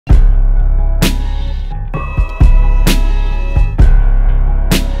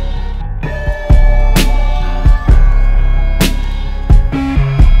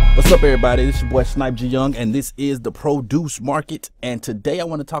What's up, everybody? This is your boy Snipe G Young, and this is the Produce Market. And today I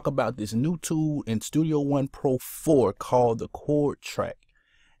want to talk about this new tool in Studio One Pro 4 called the Chord Track.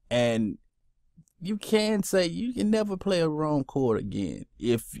 And you can say you can never play a wrong chord again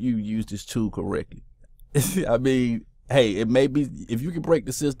if you use this tool correctly. I mean, hey, it may be, if you can break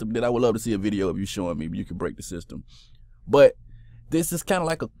the system, then I would love to see a video of you showing me you can break the system. But this is kind of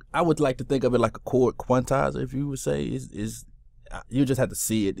like I would like to think of it like a chord quantizer, if you would say. You just have to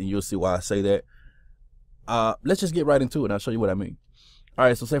see it and you'll see why I say that. Let's just get right into it and I'll show you what I mean. All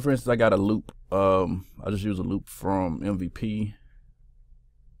right, so say for instance I got a loop. I'll just use a loop from MVP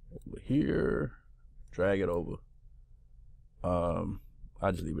over here, drag it over.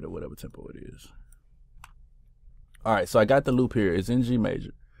 I just leave it at whatever tempo it is. All right, so I got the loop here. It's in G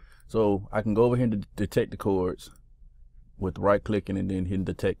major. So I can go over here and detect the chords with right clicking and then hitting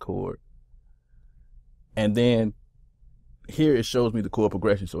detect chord. And then here it shows me the chord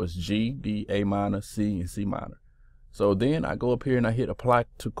progression. So it's G, D, A minor, C, and C minor. So then I go up here and I hit apply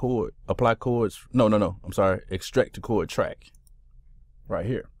to chord, apply chords. No, I'm sorry, extract to chord track right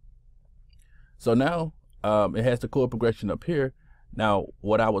here. So now it has the chord progression up here. Now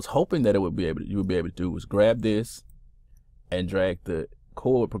what I was hoping that you would be able to do was grab this and drag the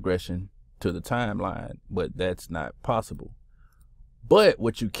chord progression to the timeline, but that's not possible. But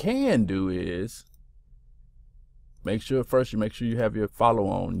what you can do is make sure you have your follow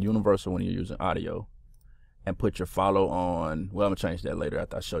on universal when you're using audio, and put your follow on. Well, I'm gonna change that later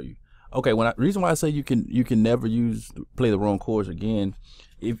after I show you. Okay, reason why I say you can never play the wrong chords again,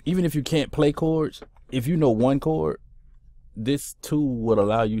 even if you can't play chords, if you know one chord, this tool would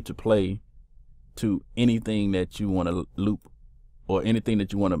allow you to play to anything that you want to loop or anything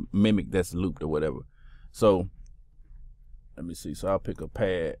that you want to mimic that's looped or whatever. So let me see. So I'll pick a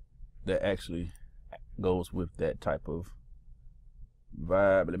pad that actually goes with that type of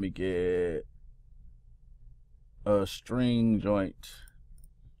vibe. Let me get a string joint.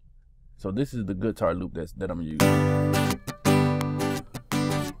 So this is the guitar loop that I'm gonna use.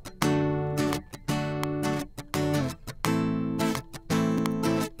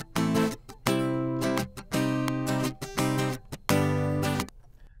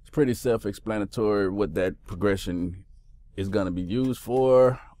 It's pretty self-explanatory what that progression is gonna be used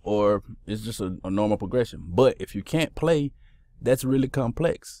for, or it's just a normal progression. But if you can't play, that's really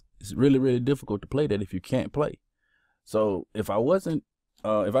complex. It's really, really difficult to play that if you can't play. So if I didn't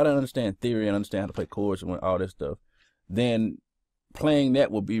understand theory and understand how to play chords and all that stuff, then playing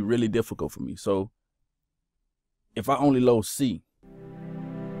that would be really difficult for me. So if I only load C,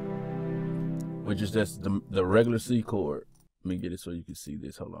 which is just the regular C chord, let me get it so you can see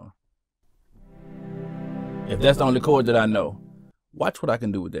this. Hold on. If that's the only chord that I know, watch what I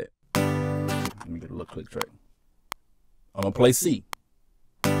can do with that. Let me get a little click track. I'm gonna play C.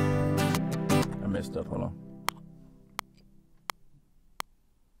 I messed up, hold on.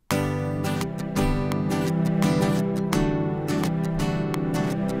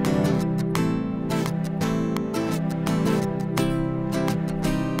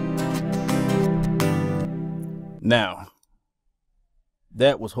 Now,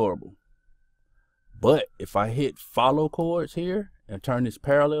 that was horrible. But if I hit follow chords here and turn this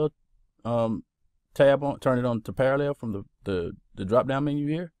parallel tab on, turn it on to parallel from the drop down menu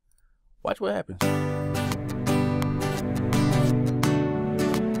here, watch what happens.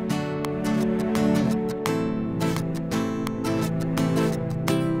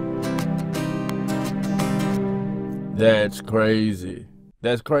 That's crazy.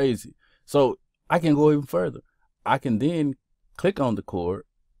 That's crazy. So I can go even further. I can then click on the chord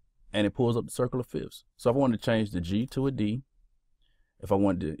and it pulls up the circle of fifths. So if I wanted to change the G to a D, if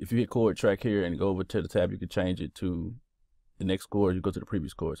you hit chord track here and go over to the tab, you can change it to the next chord. You go to the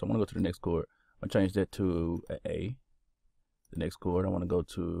previous chord. So I want to go to the next chord. I'll change that to an A. The next chord, I want to go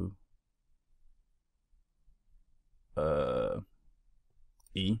to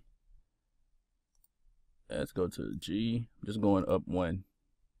E. Let's go to G. I'm just going up one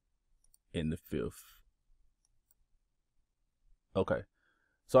in the fifth. Okay.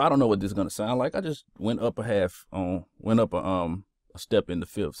 So I don't know what this is gonna sound like. I just went up a step in the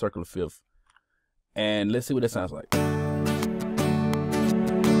fifth, circle of fifth. And let's see what that sounds like.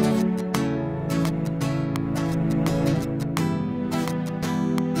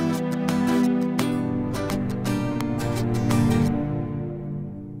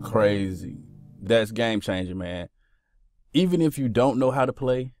 Crazy. That's game changing, man. Even if you don't know how to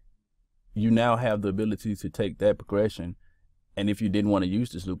play, you now have the ability to take that progression, and if you didn't want to use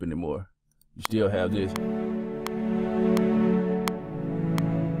this loop anymore, you still have this.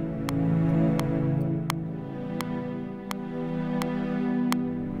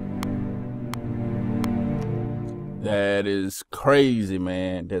 That is crazy,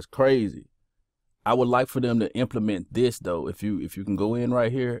 man. That's crazy. I would like for them to implement this though. If you can go in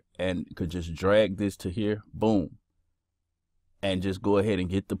right here and could just drag this to here, boom, and just go ahead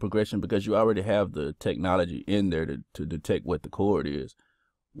and get the progression, because you already have the technology in there to detect what the chord is.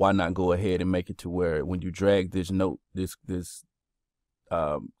 Why not go ahead and make it to where when you drag this note, this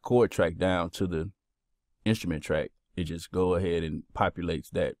chord track down to the instrument track, it just go ahead and populates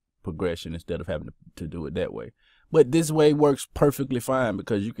that progression instead of having to do it that way. But this way works perfectly fine,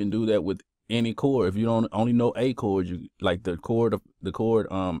 because you can do that with any chord. If you don't only know a chord, you like the chord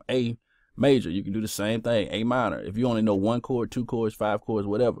A major, you can do the same thing, A minor. If you only know one chord, two chords, five chords,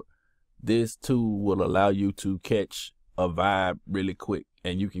 whatever, this tool will allow you to catch a vibe really quick.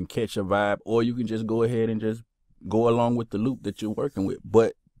 And you can catch a vibe, or you can just go ahead and just go along with the loop that you're working with.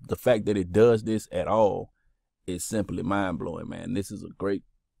 But the fact that it does this at all is simply mind-blowing, man. This is a great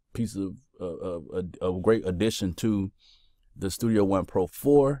piece of a great addition to the Studio One Pro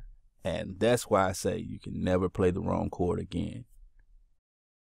 4, and that's why I say you can never play the wrong chord again.